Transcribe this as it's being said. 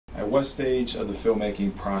what stage of the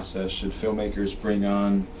filmmaking process should filmmakers bring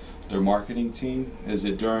on their marketing team? Is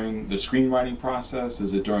it during the screenwriting process?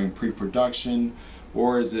 Is it during pre-production?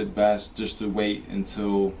 Or is it best just to wait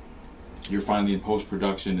until you're finally in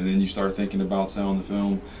post-production and then you start thinking about selling the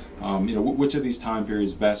film? Which of these time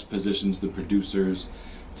periods best positions the producers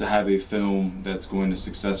to have a film that's going to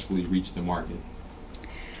successfully reach the market?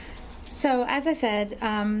 So, as I said,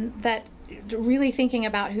 that really thinking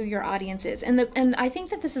about who your audience is, and I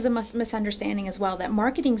think that this is a misunderstanding as well, that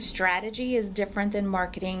marketing strategy is different than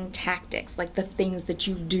marketing tactics, like the things that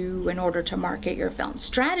you do in order to market your film.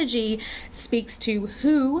 Strategy speaks to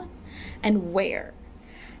who and where.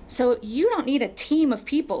 So you don't need a team of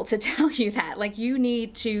people to tell you that. Like, you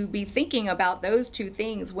need to be thinking about those two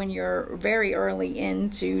things when you're very early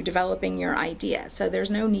into developing your idea. So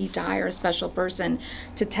there's no need to hire a special person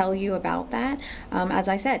to tell you about that. As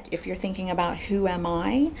I said, if you're thinking about who am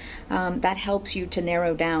I, that helps you to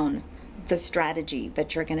narrow down the strategy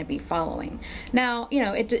that you're going to be following. Now,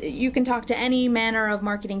 you can talk to any manner of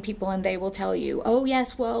marketing people and they will tell you, oh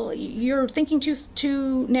yes, well, you're thinking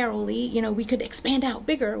too narrowly, we could expand out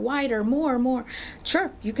bigger, wider, more.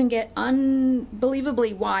 Sure, you can get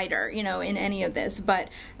unbelievably wider, in any of this, but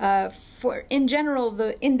in general,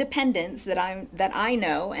 the independents that I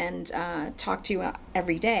know and talk to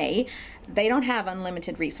every day, they don't have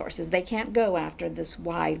unlimited resources. They can't go after this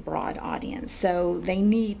wide, broad audience. So they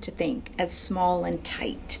need to think as small and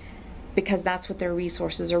tight, because that's what their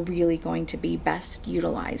resources are really going to be best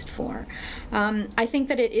utilized for. I think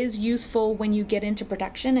that it is useful when you get into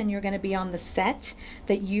production and you're going to be on the set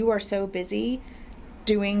that you are so busy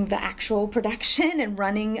doing the actual production and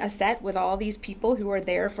running a set with all these people who are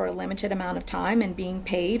there for a limited amount of time and being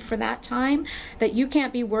paid for that time, that you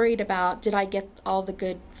can't be worried about, did I get all the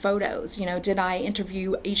good photos? Did I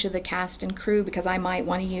interview each of the cast and crew because I might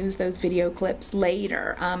want to use those video clips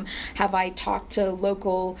later? Have I talked to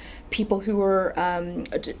local people who were,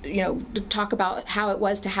 to talk about how it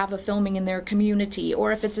was to have a filming in their community?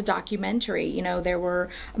 Or if it's a documentary, there were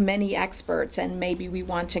many experts and maybe we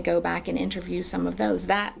want to go back and interview some of those.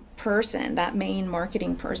 That person, that main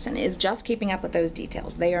marketing person, is just keeping up with those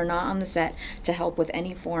details. They are not on the set to help with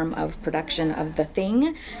any form of production of the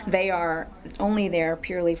thing. They are only there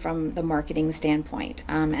purely from the marketing standpoint,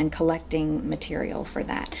 and collecting material for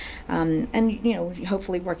that. And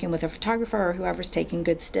hopefully working with a photographer or whoever's taking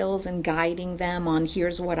good stills and guiding them on,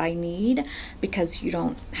 here's what I need, because you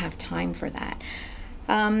don't have time for that.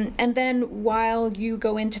 And then while you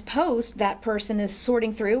go into post, that person is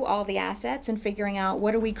sorting through all the assets and figuring out,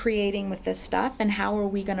 what are we creating with this stuff and how are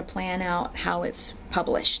we going to plan out how it's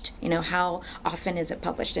published? how often is it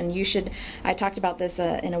published? And I talked about this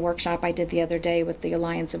in a workshop I did the other day with the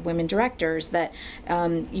Alliance of Women Directors, that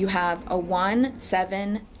you have a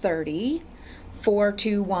 1-7-30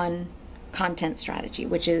 4-2-1 content strategy,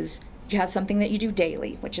 which is, you have something that you do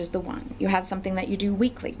daily, which is the 1. You have something that you do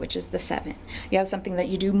weekly, which is the 7. You have something that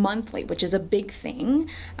you do monthly, which is a big thing,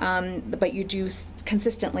 but you do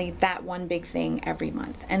consistently that one big thing every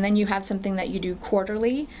month. And then you have something that you do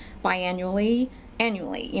quarterly, biannually,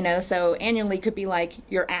 annually. So annually could be like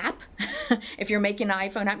your app. If you're making an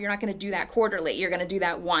iPhone app, you're not going to do that quarterly. You're going to do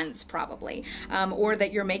that once probably. Or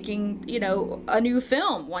that you're making, a new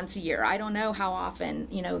film once a year. I don't know how often,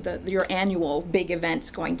 your annual big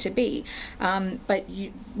event's going to be. But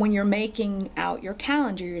when you're making out your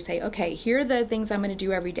calendar, you say, okay, here are the things I'm going to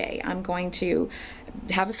do every day. I'm going to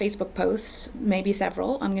have a Facebook post, maybe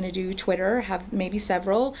several. I'm going to do Twitter, have maybe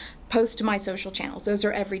several. Post to my social channels. Those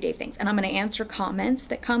are everyday things. And I'm going to answer comments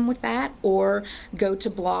that come with that, or go to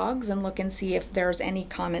blogs and look and see if there's any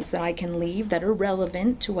comments that I can leave that are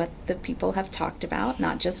relevant to what the people have talked about,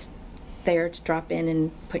 not just there to drop in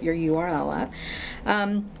and put your URL up.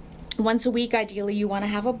 Once a week, ideally, you want to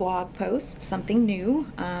have a blog post, something new,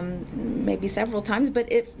 maybe several times, but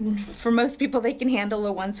for most people, they can handle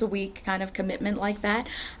a once a week kind of commitment like that.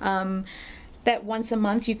 That once a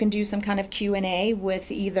month you can do some kind of Q&A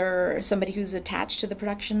with either somebody who's attached to the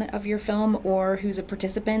production of your film or who's a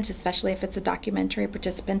participant, especially if it's a documentary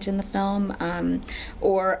participant in the film,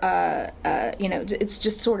 or it's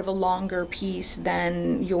just sort of a longer piece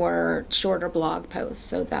than your shorter blog post.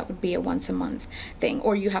 So that would be a once a month thing.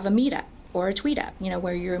 Or you have a meetup or a tweet up,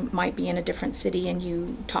 where you might be in a different city and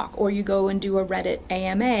you talk, or you go and do a Reddit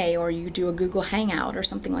AMA, or you do a Google Hangout or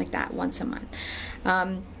something like that once a month.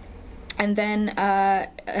 And then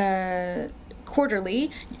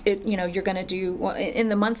quarterly, you're going to do, well, in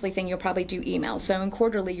the monthly thing, you'll probably do emails. So in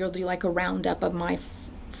quarterly, you'll do like a roundup of my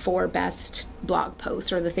 4 best blog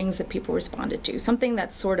posts or the things that people responded to. Something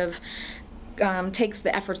that's sort of takes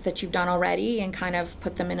the efforts that you've done already and kind of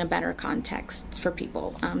put them in a better context for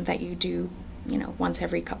people that you do, you know, once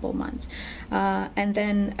every couple months. And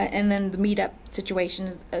then the meetup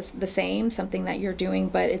situation is the same, something that you're doing,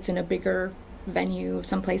 but it's in a bigger venue,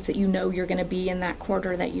 someplace that you know you're going to be in that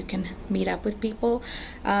quarter that you can meet up with people.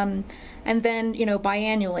 And then, you know,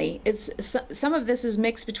 biannually, some of this is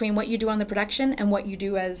mixed between what you do on the production and what you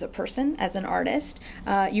do as a person, as an artist.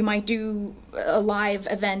 You might do a live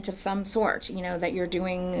event of some sort, you know, that you're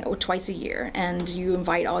doing twice a year, and you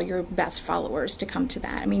invite all your best followers to come to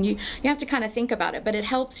that. I mean, you have to kind of think about it, but it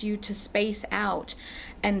helps you to space out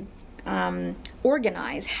and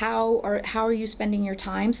organize how are you spending your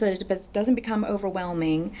time, so that it doesn't become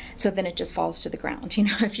overwhelming, so then it just falls to the ground. You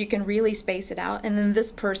know, if you can really space it out, and then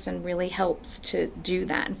this person really helps to do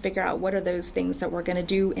that and figure out what are those things that we're going to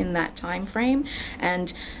do in that time frame.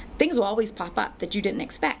 And things will always pop up that you didn't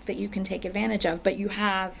expect that you can take advantage of, but you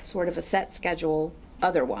have sort of a set schedule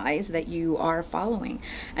otherwise that you are following.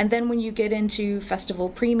 And then when you get into festival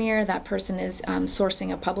premiere, that person is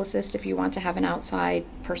sourcing a publicist if you want to have an outside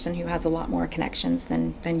person who has a lot more connections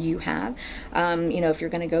than you have. You know, if you're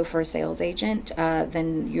going to go for a sales agent,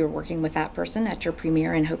 then you're working with that person at your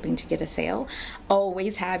premiere and hoping to get a sale.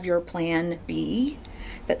 Always have your plan B,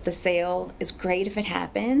 that the sale is great if it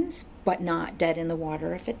happens, but not dead in the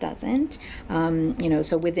water if it doesn't. You know,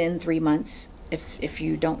 so within 3 months, if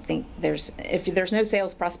you don't think if there's no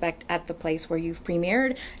sales prospect at the place where you've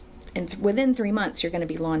premiered, and within 3 months you're going to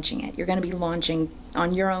be launching it. You're going to be launching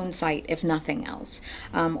on your own site, if nothing else,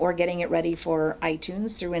 or getting it ready for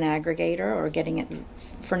iTunes through an aggregator, or getting it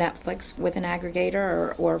for Netflix with an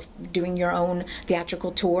aggregator, or doing your own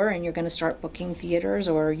theatrical tour, and you're going to start booking theaters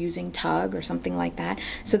or using Tug or something like that.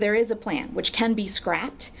 So there is a plan, which can be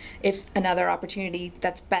scrapped if another opportunity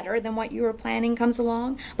that's better than what you were planning comes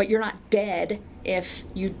along, but you're not dead if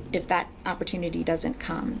that opportunity doesn't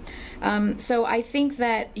come. So I think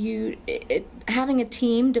that having a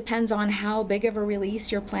team depends on how big of a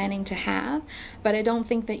release you're planning to have, but I don't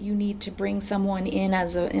think that you need to bring someone in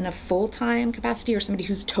in a full-time capacity, or somebody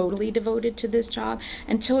who's totally devoted to this job,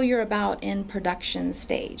 until you're about in production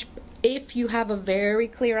stage. If you have a very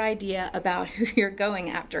clear idea about who you're going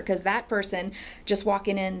after, because that person just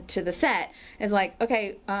walking into the set is like,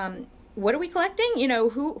 okay, what are we collecting? You know,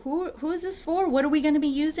 who is this for? What are we going to be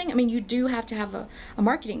using? I mean, you do have to have a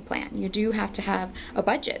marketing plan. You do have to have a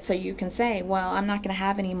budget, so you can say, well, I'm not going to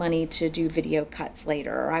have any money to do video cuts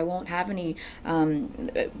later, or I won't have any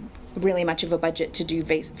really much of a budget to do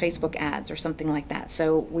Facebook ads or something like that,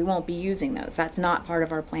 so we won't be using those. That's not part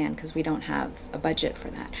of our plan because we don't have a budget for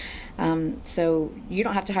that. So you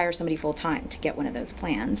don't have to hire somebody full-time to get one of those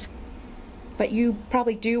plans. But you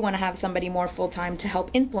probably do want to have somebody more full-time to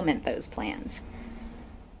help implement those plans.